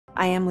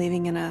I am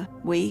leaving in a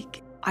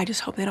week. I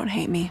just hope they don't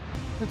hate me.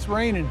 It's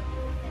raining.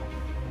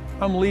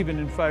 I'm leaving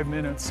in 5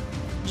 minutes.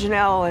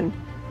 Janelle and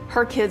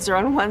her kids are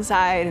on one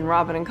side and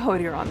Robin and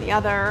Kody are on the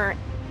other.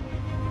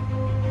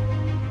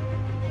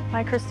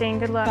 Bye, Christine.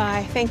 Good luck.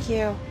 Bye. Thank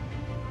you.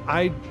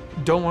 I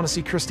don't want to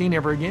see Christine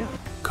ever again.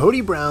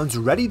 Kody Brown's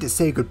ready to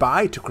say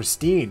goodbye to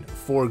Christine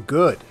for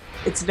good.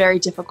 It's very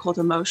difficult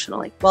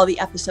emotionally. While the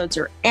episodes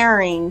are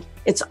airing,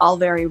 it's all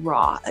very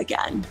raw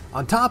again.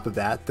 On top of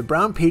that, the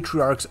Brown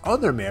patriarch's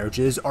other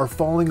marriages are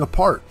falling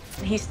apart.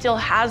 He still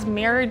has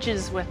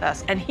marriages with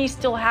us, and he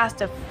still has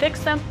to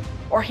fix them,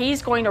 or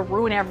he's going to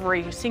ruin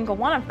every single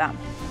one of them.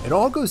 It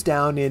all goes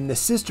down in the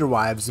Sister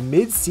Wives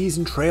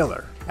mid-season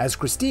trailer. As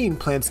Christine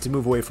plans to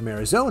move away from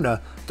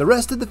Arizona, the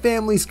rest of the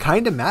family's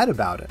kinda mad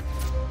about it.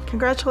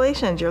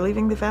 Congratulations, you're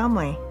leaving the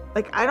family.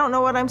 Like, I don't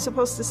know what I'm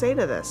supposed to say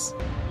to this.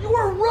 You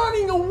are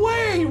running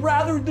away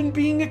rather than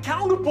being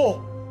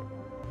accountable.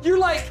 You're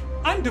like,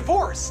 I'm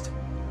divorced.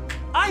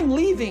 I'm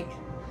leaving.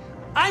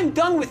 I'm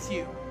done with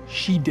you.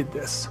 She did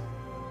this.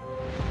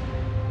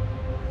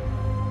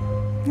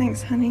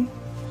 Thanks, honey.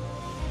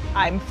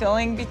 I'm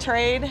feeling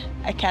betrayed.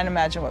 I can't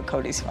imagine what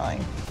Kody's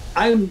feeling.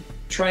 I'm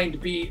trying to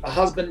be a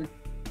husband,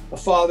 a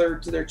father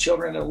to their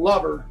children, a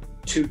lover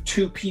to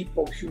two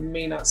people who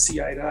may not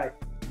see eye to eye.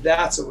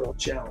 That's a real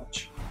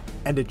challenge.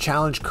 And a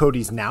challenge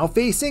Kody's now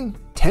facing?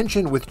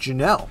 Tension with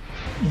Janelle.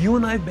 You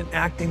and I have been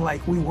acting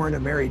like we weren't a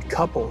married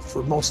couple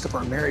for most of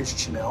our marriage,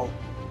 Janelle.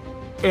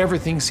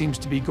 Everything seems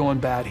to be going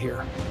bad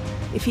here.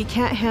 If he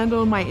can't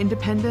handle my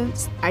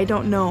independence, I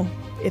don't know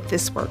if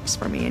this works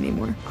for me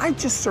anymore. I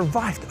just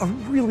survived a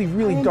really,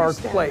 really dark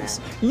place.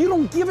 You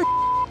don't give a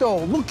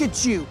though. Look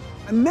at you.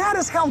 I'm mad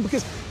as hell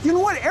because, you know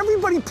what?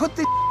 Everybody put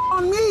this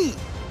on me.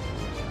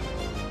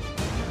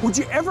 Would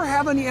you ever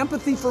have any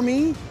empathy for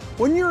me?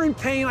 When you're in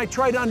pain, I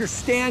try to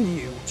understand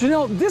you.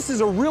 Janelle, this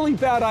is a really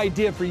bad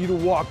idea for you to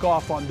walk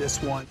off on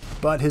this one.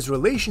 But his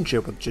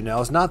relationship with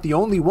Janelle is not the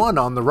only one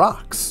on the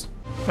rocks.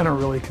 I don't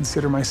really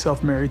consider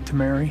myself married to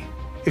Meri.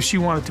 If she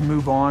wanted to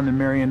move on and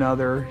marry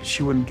another,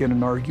 she wouldn't get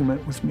an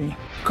argument with me.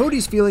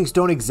 Kody's feelings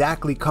don't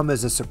exactly come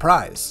as a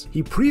surprise.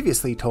 He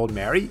previously told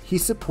Meri he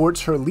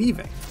supports her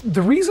leaving.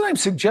 The reason I'm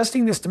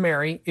suggesting this to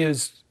Meri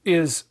is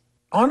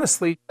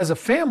honestly, as a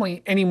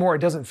family anymore, it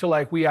doesn't feel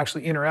like we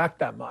actually interact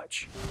that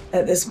much.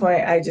 At this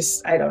point, I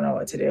don't know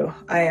what to do.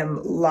 I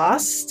am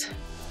lost.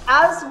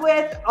 As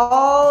with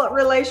all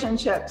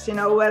relationships, you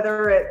know,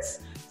 whether it's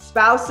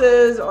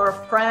spouses or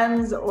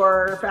friends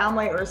or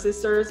family or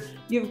sisters,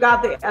 you've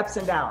got the ups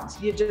and downs.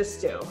 You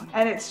just do.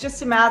 And it's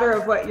just a matter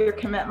of what your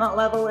commitment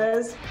level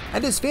is.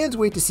 And as fans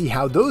wait to see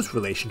how those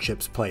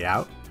relationships play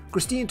out,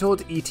 Christine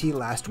told ET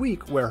last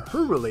week where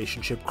her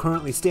relationship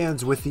currently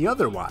stands with the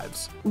other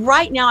wives.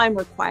 Right now, I'm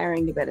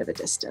requiring a bit of a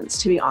distance,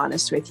 to be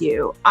honest with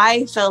you.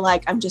 I feel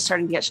like I'm just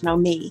starting to get to know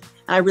me,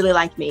 and I really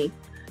like me.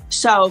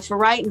 So for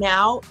right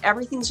now,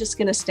 everything's just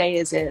going to stay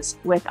as is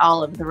with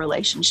all of the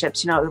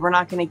relationships. You know, we're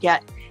not going to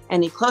get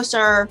any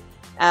closer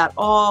at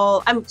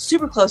all. I'm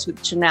super close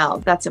with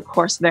Janelle. That's, of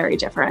course, very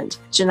different.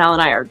 Janelle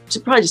and I are to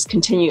probably just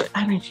continue.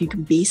 I don't know if you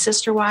can be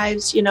sister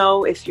wives, you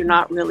know, if you're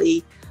not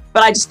really,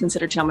 but I just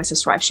consider Janelle my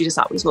sister wife. She just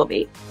always will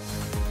be.